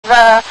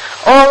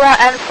Ola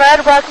and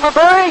Fred. Welcome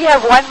aboard. You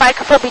have one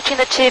microphone between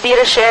the two of you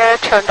to share,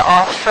 turned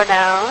off for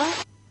now.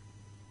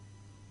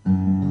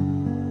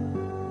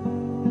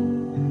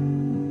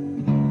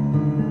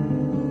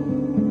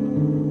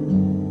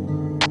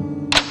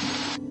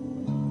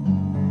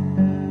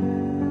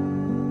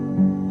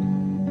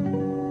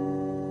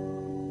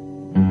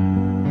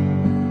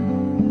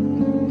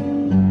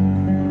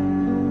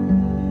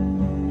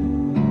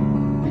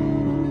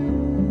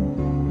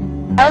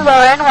 Hi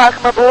Lauren,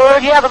 welcome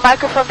aboard. You have a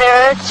microphone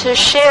there to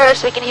share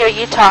so we can hear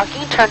you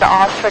talking. Turned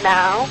off for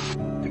now.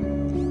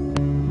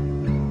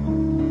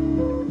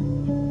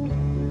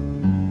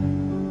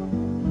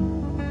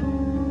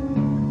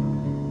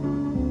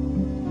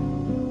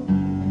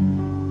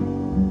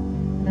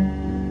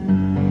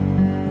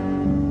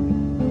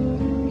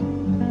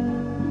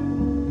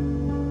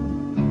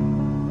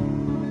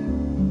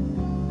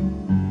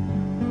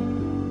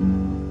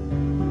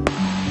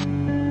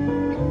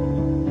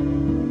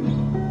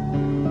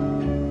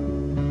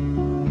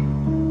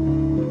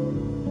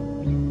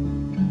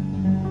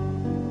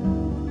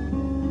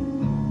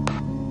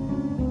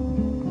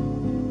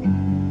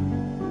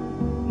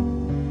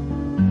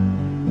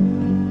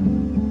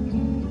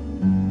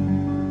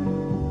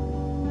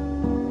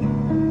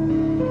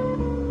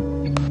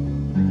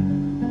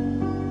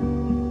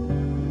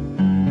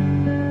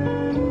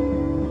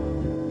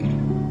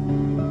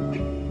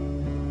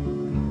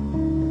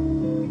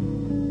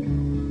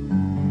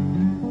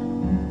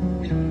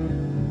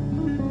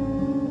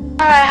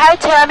 Alright, hi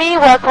Tammy,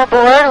 welcome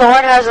aboard.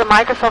 Lauren has a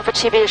microphone for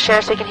TV to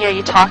share so we can hear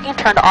you talking.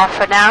 Turned off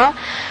for now.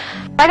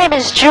 My name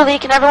is Julie.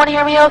 Can everyone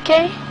hear me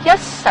okay?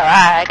 Yes?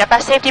 Alright, got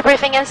that safety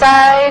briefing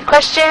inside.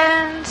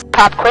 Questions?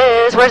 Pop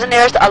quiz. Where's the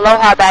nearest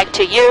Aloha bag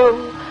to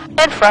you?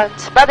 In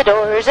front, by the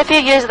doors. If you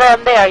use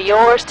them, they are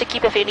yours to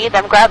keep if you need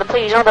them. Grab them,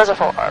 please. You know what those are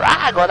for.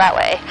 Go that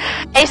way.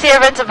 AC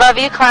vents above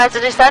you, climbs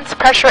and descents.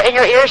 Pressure in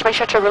your ears. Make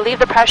sure to relieve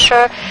the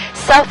pressure.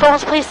 Cell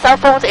phones, please. Cell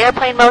phones,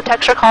 airplane mode,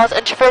 texture calls,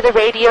 interfere the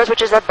radios,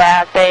 which is a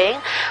bad thing.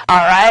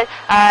 Alright.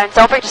 And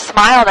don't forget to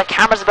smile. The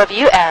camera's above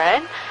you,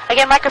 Aaron.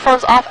 Again,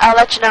 microphone's off. I'll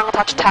let you know on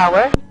touch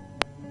tower.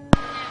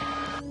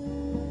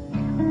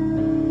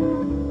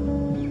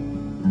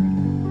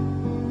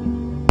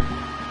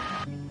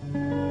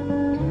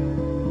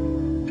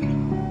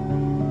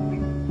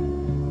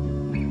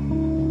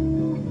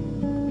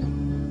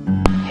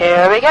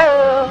 Here we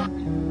go.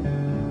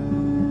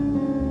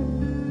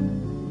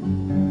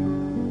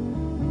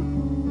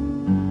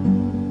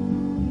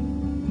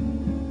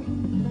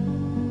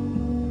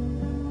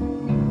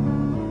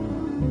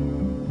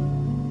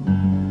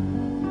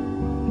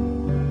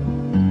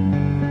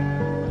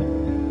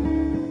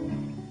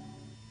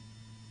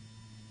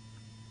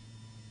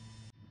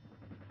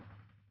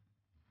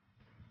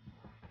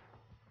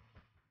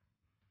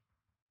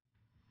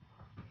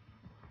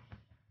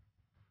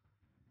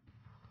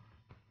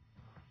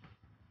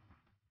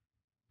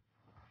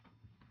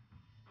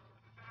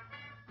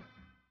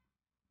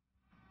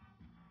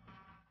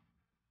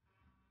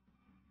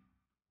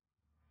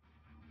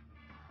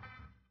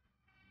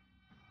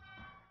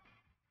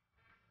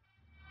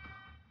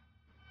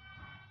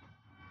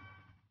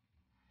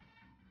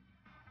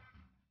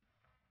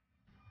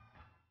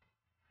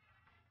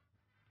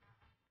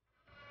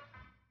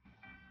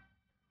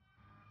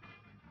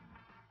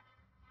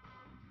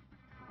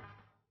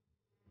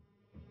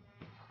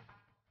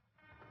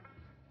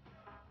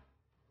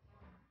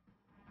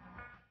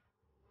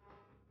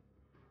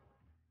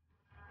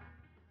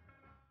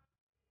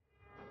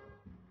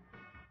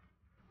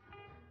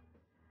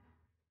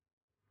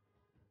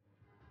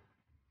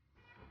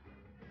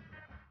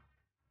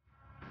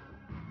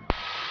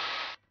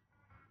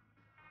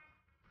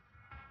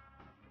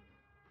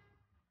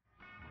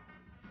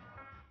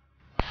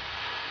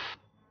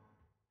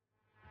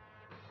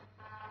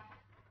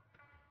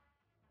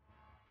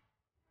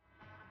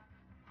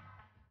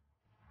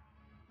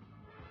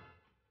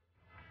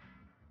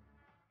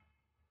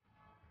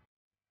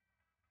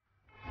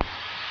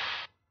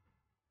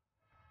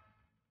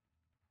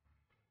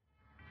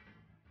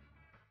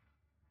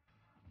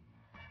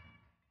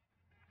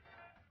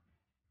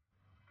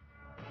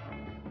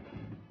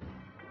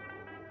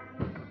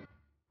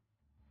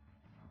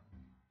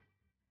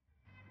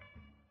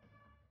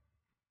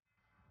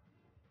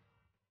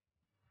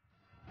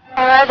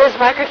 Alright, this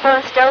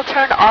microphone's still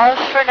turned off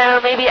for now.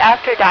 Maybe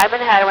after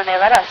Diamond Head when they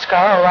let us go.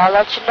 I'll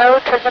let you know,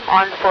 turn them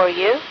on for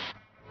you.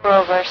 We're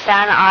over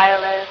Santa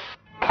Island,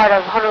 part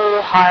of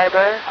Honolulu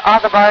Harbor.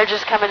 All the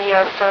barges come in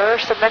here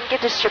first and then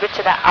get distributed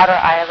to the outer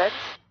islands.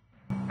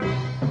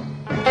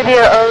 Maybe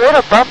a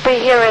little bumpy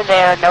here and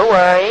there, no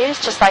worries,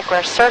 just like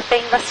we're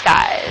surfing the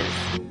skies.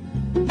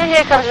 And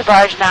here comes a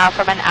barge now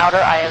from an outer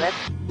island.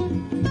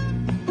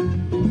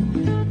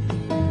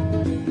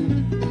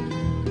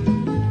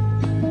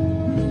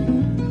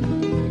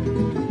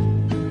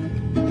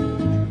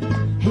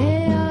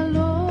 Hey,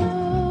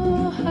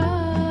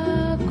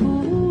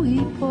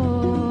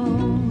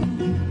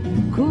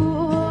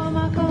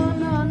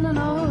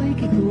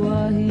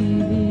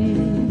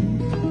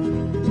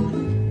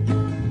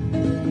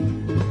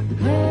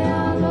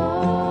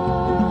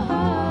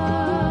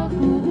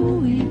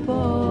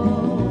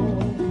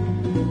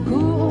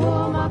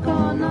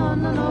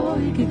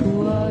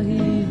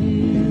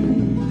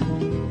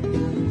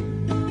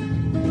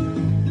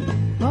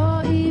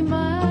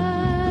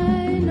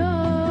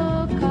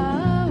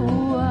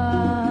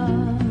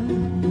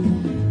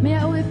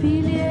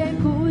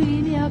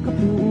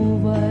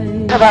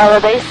 About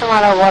the base, a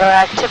lot of water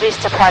activities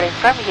departing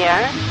from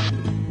here.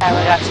 And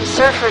we got some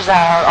surfers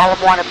out, all of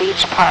Moana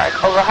Beach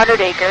Park, over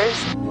 100 acres.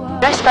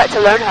 Nice spot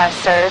to learn how to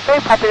surf, very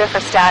popular for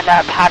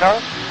stand-up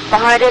paddle.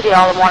 Behind it, the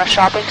All of Moana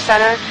Shopping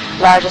Center,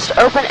 largest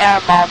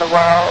open-air mall in the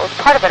world,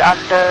 part of it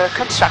under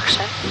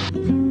construction.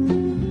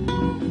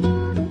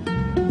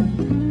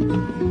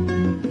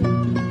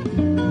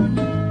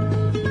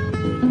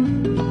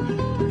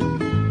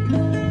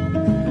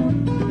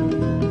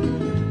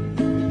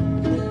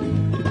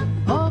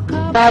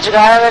 Magic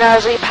Island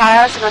as we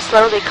pass and a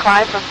slowly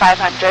climb from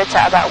 500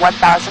 to about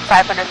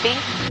 1,500 feet.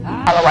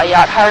 Alawa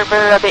Yacht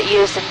Harbor, a bit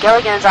used in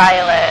Gilligan's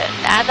Island,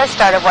 and the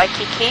start of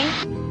Waikiki.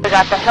 We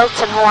got the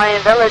Hilton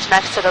Hawaiian Village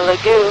next to the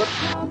lagoon.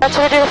 That's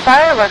where we do the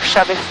fireworks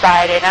show every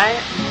Friday night.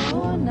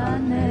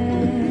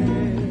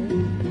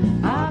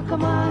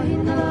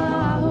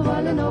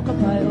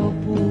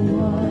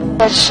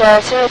 Let's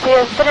see if the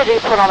Infinity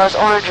put on those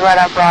orange-red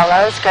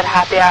umbrellas. Good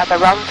happy hour at the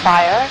Rum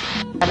Fire.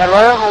 And the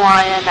Royal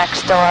Hawaiian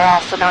next door,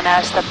 also known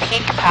as the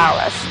Pink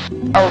Palace.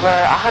 Over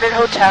 100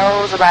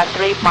 hotels, about a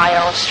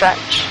 3-mile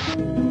stretch.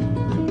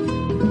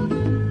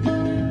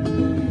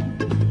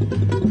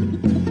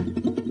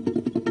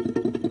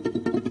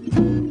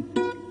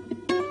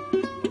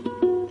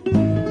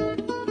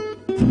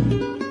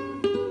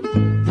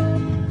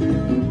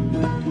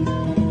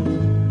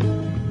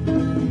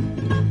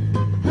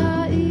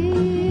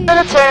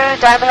 Turn,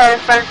 Diamond Head in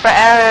front for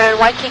Aaron,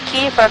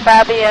 Waikiki for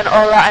Fabian,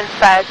 Ola, and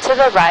Fred to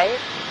the right.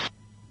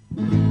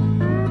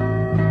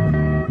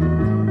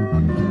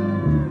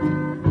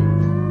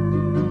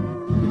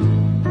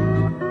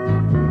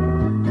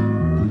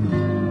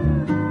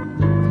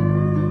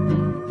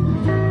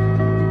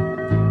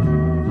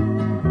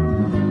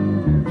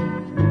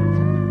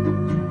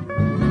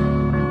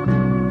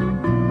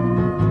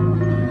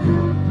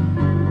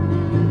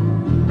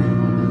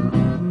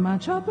 My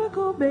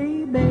tropical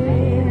baby,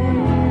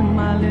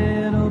 my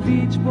little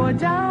beach boy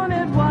down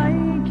at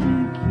Waikiki.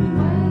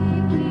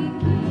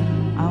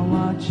 I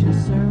watch you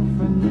surf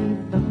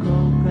beneath the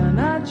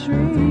coconut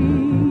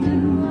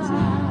trees.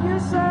 You're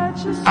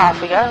such a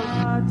Off we go.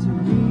 star to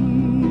me.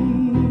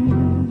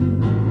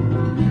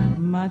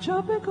 My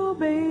tropical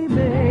baby,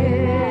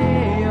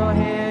 your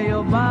hair,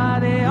 your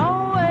body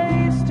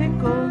always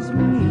tickles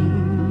me.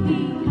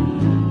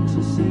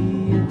 To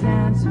see you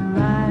dancing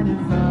right in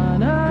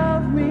front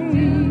of me.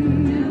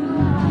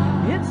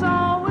 It's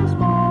always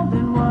more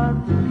than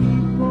what the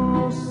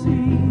people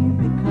see,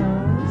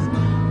 because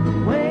the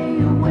way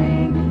you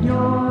wink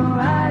your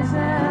eyes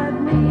at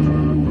me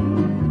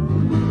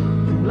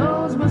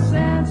blows my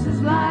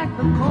senses like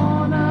the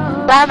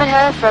corner. Diamond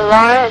Head for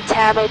Lauren and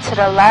Tammy to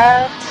the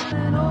left.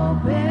 And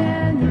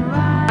open your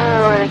eyes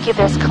And we're going to keep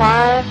this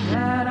climb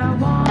that I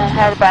want. and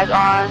head back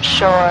on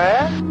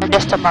shore in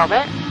just a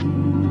moment.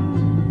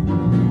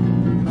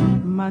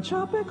 My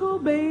tropical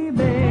baby,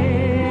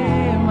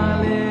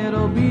 my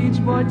little beach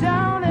boy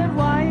down at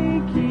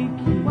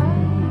Waikiki.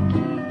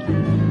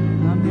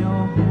 I'm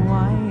your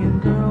Hawaiian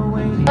girl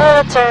waiting.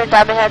 We'll turn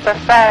Diamond Head for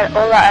Fred,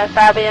 Ola, and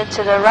Fabian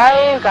to the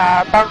right. We've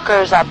got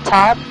bunkers up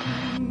top.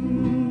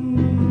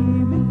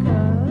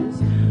 Because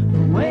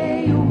the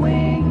way you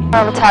wink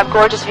On the top,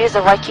 gorgeous views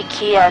of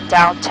Waikiki and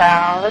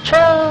downtown. The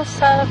trail is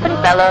pretty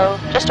mellow,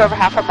 just over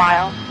half a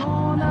mile.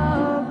 on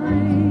a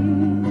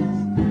breeze.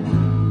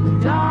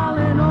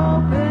 Darling,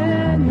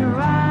 open your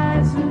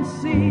eyes and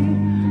see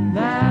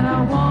that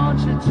I want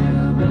you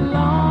to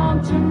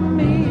belong to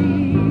me.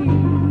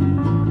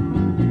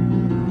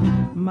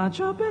 My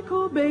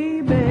tropical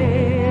baby,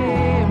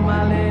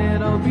 my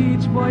little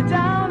beach boy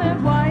down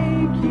at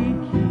Waikiki.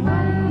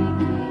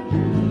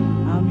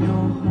 I'm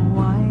your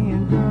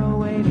Hawaiian girl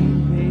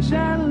waiting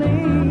patiently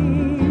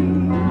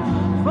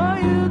for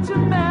you to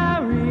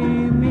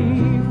marry me,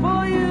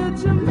 for you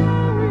to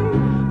marry,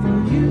 for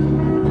you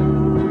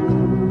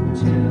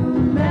to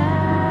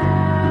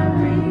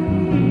marry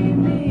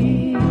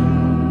me.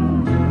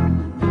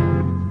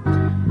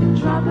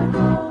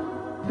 Tropical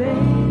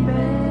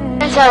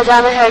baby. Inside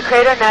Diamond Head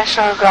Crater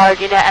National Guard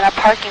Unit and a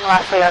parking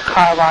lot for your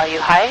car while you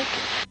hike.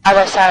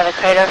 Other side of the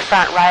crater,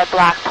 front right,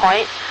 Black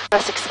Point.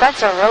 Most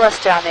expensive real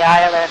estate on the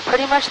island.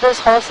 Pretty much this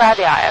whole side of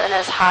the island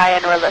is high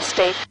in real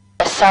estate.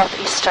 The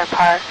southeastern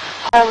part,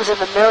 homes in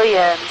the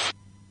millions.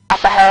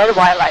 Up ahead,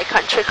 Wildlife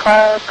Country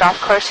Club, golf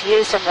course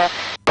used in the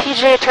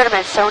PGA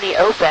Tournament Sony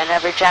Open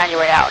every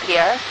January out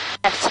here.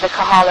 Next to the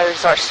Kahala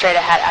Resort straight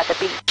ahead at the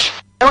beach.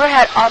 And we're going to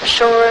head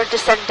offshore,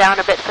 descend down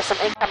a bit for some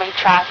incoming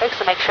traffic,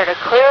 so make sure to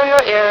clear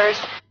your ears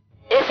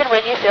if and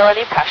when you feel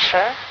any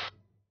pressure.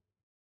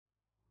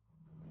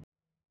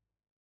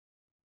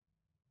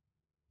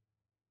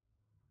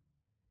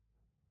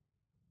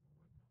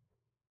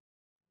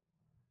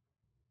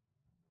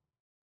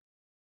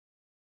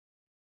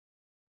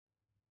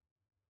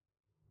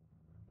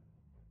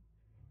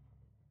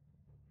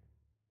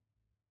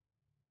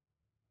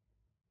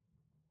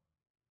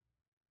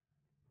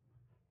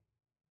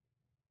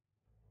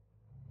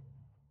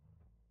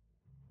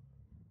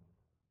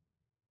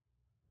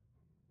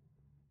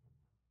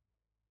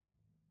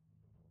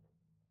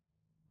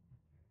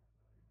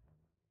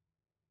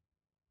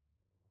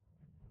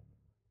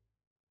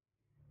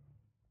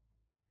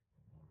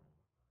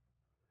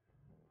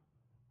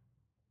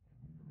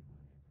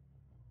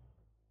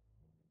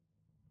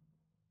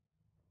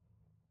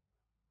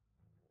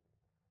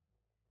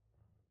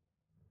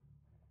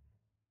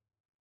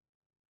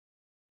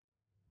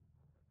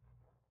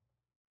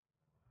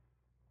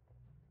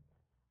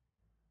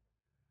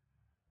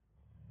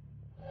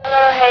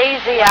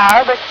 breezy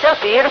hour, but still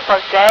beautiful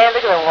day.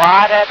 Look at the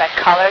water, the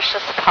colors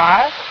just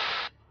pop.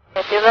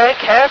 If you look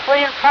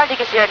carefully in front, you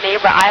can see our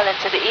neighbor island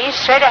to the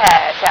east, straight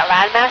ahead. See that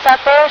landmass out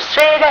there?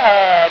 Straight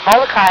ahead.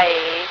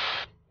 Molokai.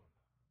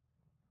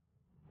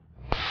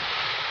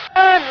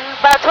 And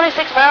about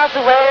 26 miles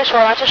away,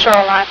 shoreline to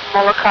shoreline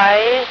from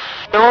Molokai.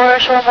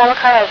 North Shore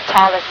Molokai is the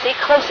tallest sea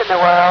cliffs in the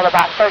world,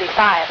 about 3,500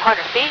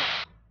 feet.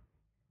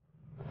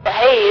 The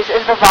haze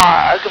is the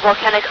VARG,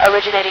 volcanic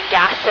originating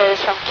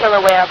gases from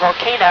Kilauea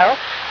volcano,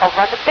 over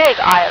on the Big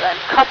Island,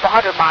 couple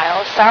hundred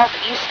miles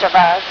southeast of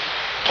us.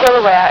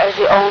 Kilauea is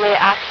the only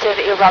active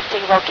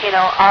erupting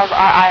volcano of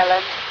our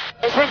island.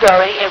 It's been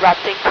going,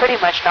 erupting pretty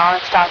much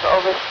non-stop for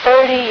over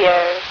 30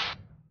 years.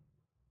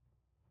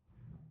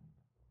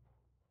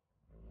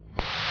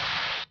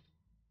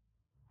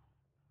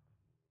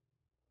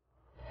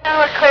 Now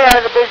we're clear out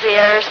of the busy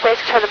airspace.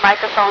 Turn the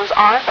microphones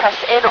on.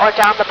 Press in or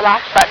down the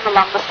black button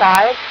along the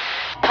side.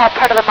 Top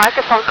part of the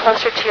microphone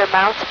closer to your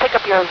mouth to pick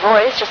up your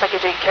voice, just like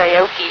you're doing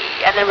karaoke.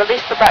 And then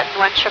release the button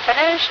once you're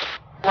finished.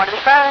 One in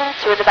the front,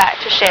 two in the back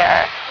to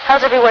share.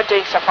 How's everyone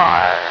doing so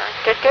far?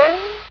 Good, good?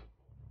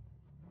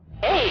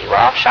 Hey, we're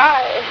all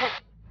shy.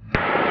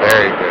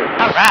 Very good.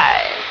 All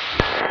right.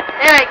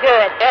 Very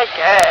good. Good,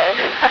 good.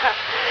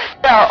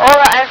 So,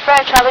 Ola and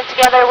Fred traveling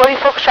together. Where are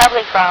you folks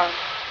traveling from?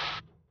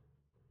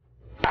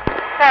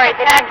 Sorry,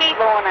 Kentucky.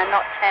 Lorna,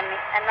 not Tammy,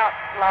 and not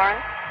Lauren.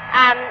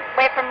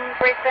 We're from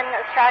Brisbane,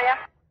 Australia.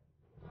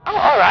 Oh,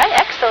 all right.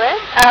 Excellent.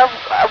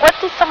 What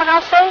did someone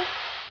else say?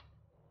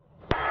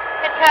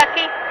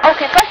 Kentucky. Oh,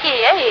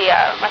 Kentucky. Hey,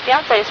 my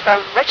fiance is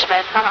from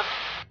Richmond.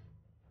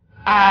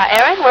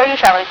 Aaron, where are you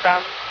traveling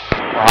from?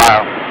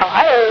 Ohio.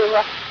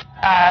 Ohio.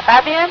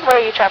 Fabian, where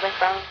are you traveling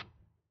from?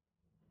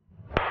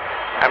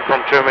 I'm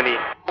from Germany.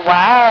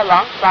 Wow,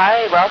 long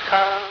flight.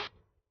 Welcome.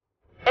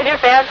 If you're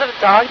fans of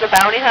Dog the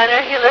Bounty Hunter,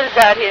 he lives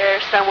out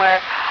here somewhere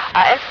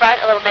in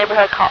front, a little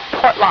neighborhood called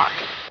Port Lock,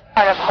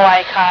 part of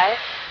Hawaii Kai.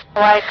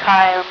 Hawaii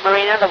Kai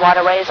Marina, the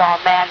waterway is all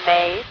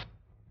man-made.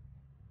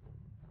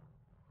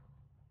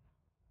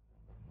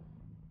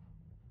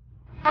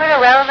 Right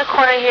around the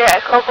corner here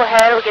at Coco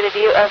Head, we'll get a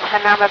view of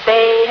Hanauma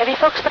Bay. Have you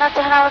folks been out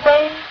to Hanauma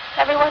Bay?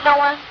 Everyone? No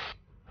one?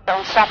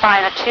 Don't stop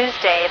by on a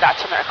Tuesday.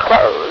 That's when they're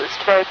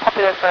closed. Very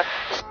popular for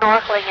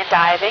snorkeling and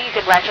diving. You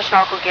can rent your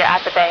snorkel gear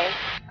at the bay.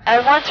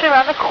 And once we're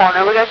around the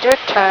corner, we're going to do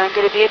a turn,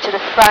 get a view to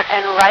the front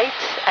and right,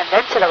 and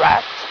then to the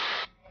left.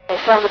 They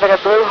filmed a bit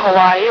of Blue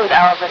Hawaii with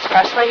Elvis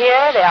Presley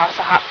here. They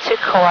also hopped to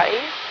Kauai.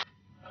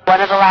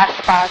 One of the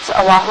last spots,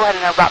 Oahu had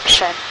an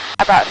eruption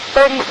about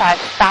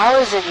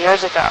 35,000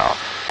 years ago.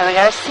 And we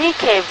got a sea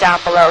cave down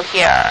below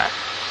here.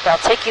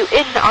 They'll take you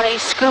in on a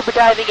scuba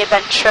diving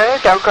adventure.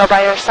 Don't go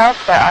by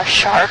yourself. There are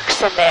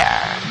sharks in there.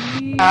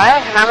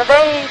 Alright, Hanauma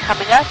Bay,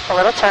 coming up, a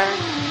little turn.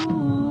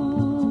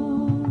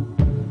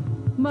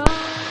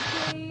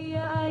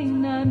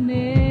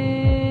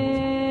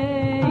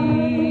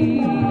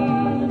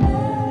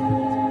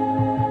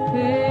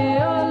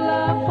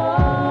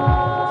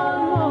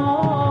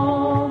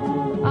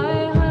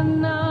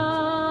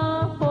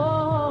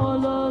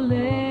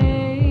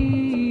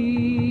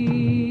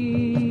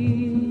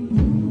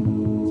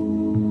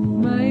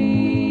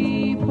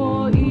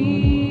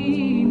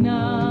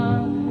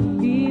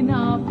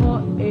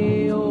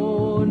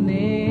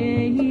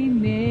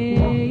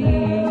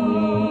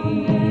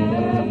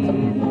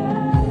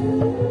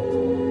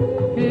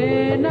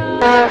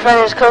 In front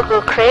of his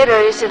Coco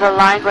Crater, you see the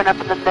line going up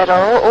in the middle.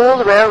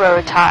 Old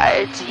railroad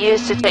ties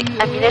used to take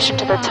ammunition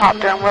to the top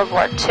during World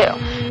War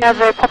II. Now a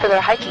very popular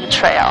hiking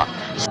trail.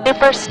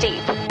 Super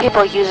steep.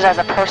 People use it as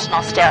a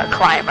personal stair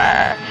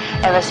climber.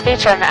 It was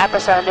featured in an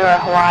episode of Newer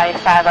Hawaii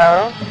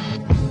 5-0.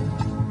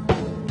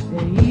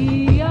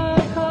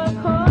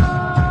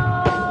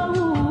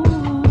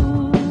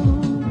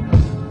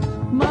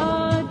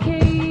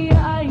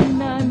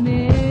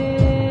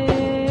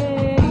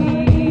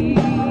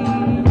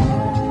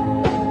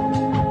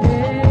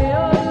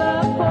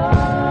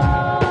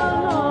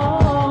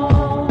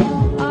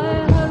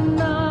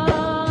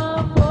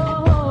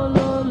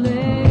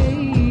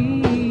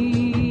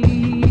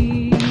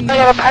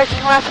 A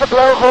parking lot for the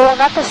blowhole,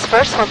 not this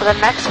first one, but the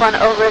next one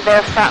over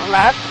there front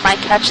left might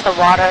catch the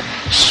water,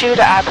 shoot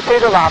up through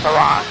the lava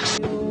rocks.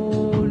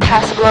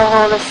 Past the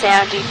blowhole, the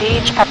sandy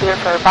beach, popular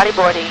for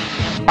bodyboarding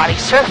and body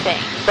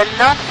surfing, but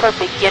not for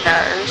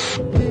beginners.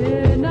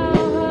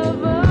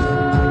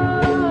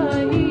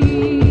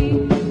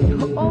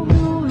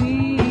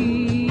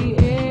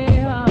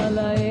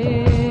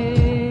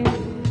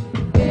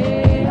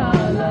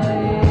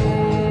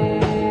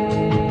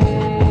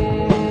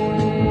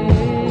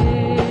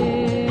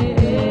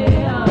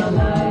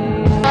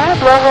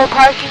 Blowhole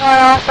parking lot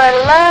off our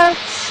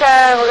left,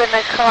 we're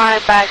going to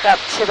climb back up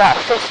to about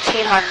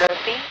 1,500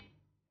 feet.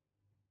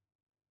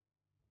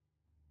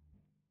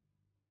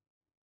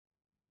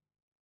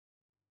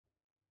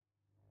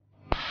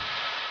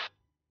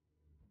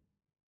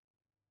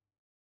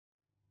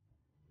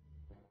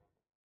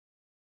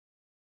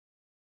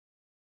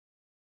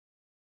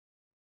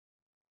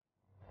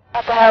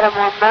 Up ahead, a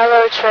more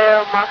mellow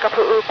trail,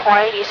 Makapu'u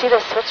Point. You see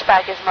the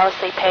switchback is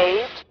mostly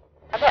paved.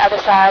 On the other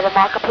side, the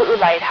Makapu'u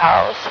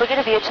Lighthouse. We'll get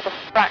a view to the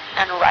front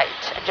and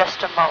right in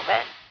just a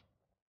moment.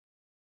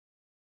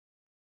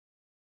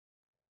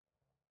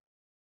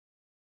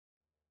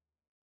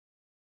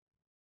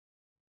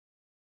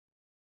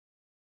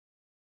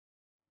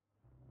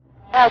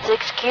 Now, to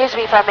excuse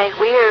me if I make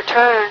weird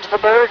turns. The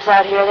birds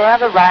out here, they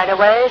have a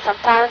right-of-way.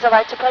 Sometimes they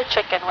like to play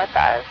chicken with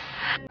us.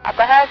 Up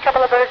ahead, a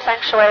couple of bird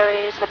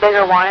sanctuaries. The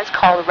bigger one is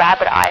called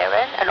Rabbit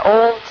Island, an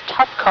old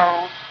tough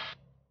cone.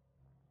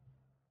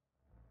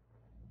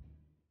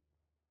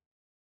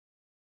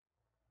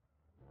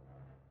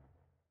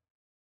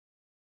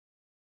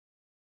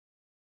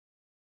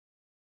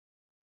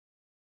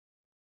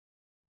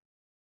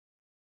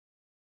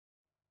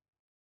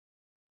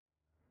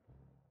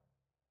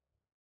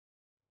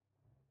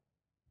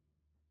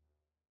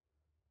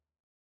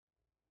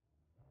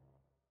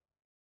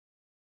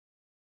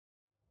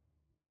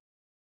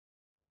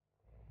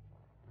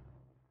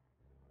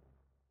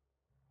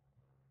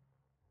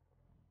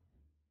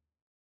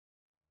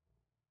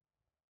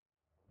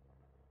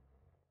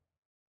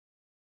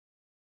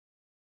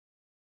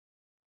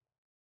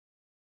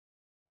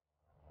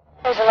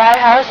 There's a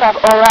lighthouse off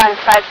Ola and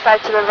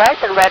Flagside to the right,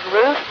 the red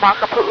roof,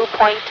 Makapu'u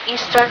Point,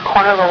 eastern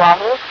corner of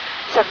Oahu.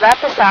 So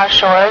left the south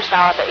shores,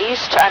 now on the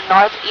east and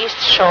northeast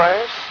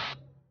shores.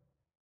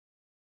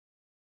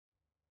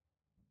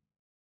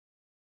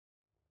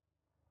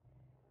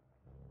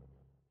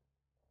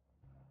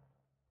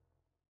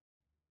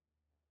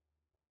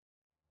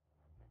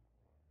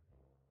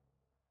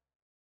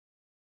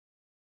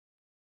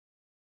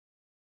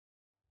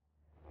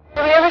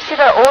 Did we ever see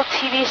the old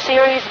TV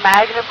series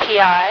Magnum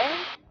P.I.?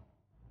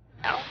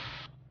 No.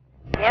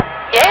 Yep.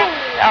 Yay!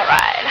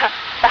 Alright.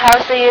 The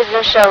house they use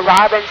to show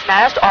Robin's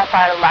Nest off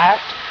our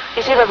left.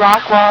 You see the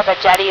rock wall, the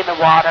jetty in the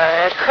water.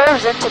 It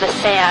curves into the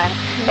sand.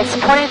 It's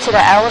pointing to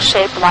the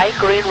L-shaped light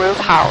green roof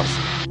house.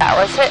 That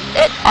was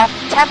it. Off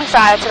Tammy's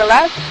side to the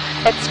left.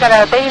 It's got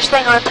a beige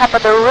thing on top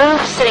of the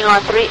roof, sitting on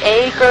 3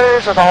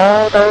 acres with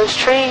all those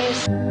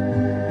trees.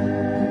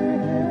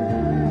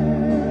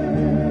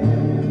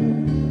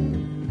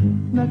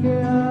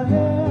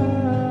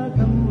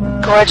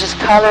 Gorgeous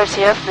colors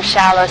here from the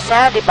shallow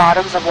sandy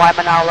bottoms of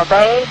Waimanalo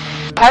Bay.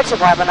 Parts of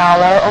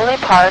Waimanalo, only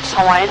parts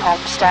Hawaiian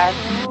homestead,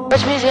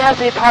 which means you have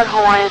to be part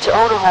Hawaiian to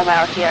own a home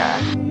out here.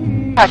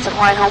 Parts of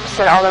Hawaiian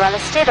homestead all around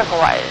the state of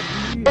Hawaii.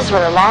 This is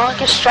where the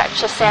longest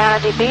stretch of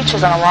sandy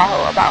beaches on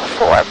Oahu, about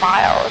 4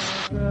 miles.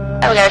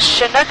 And we got a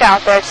Chinook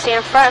out there, see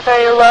in front,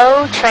 very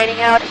low, training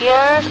out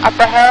here, up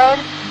ahead,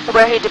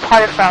 where he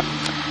departed from.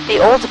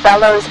 The old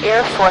Bellows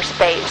Air Force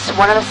Base,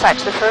 one of the sites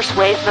of the first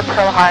wave from the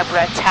Pearl Harbor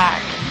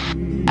attack.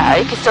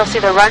 You can still see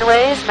the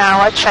runways,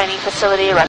 now a training facility.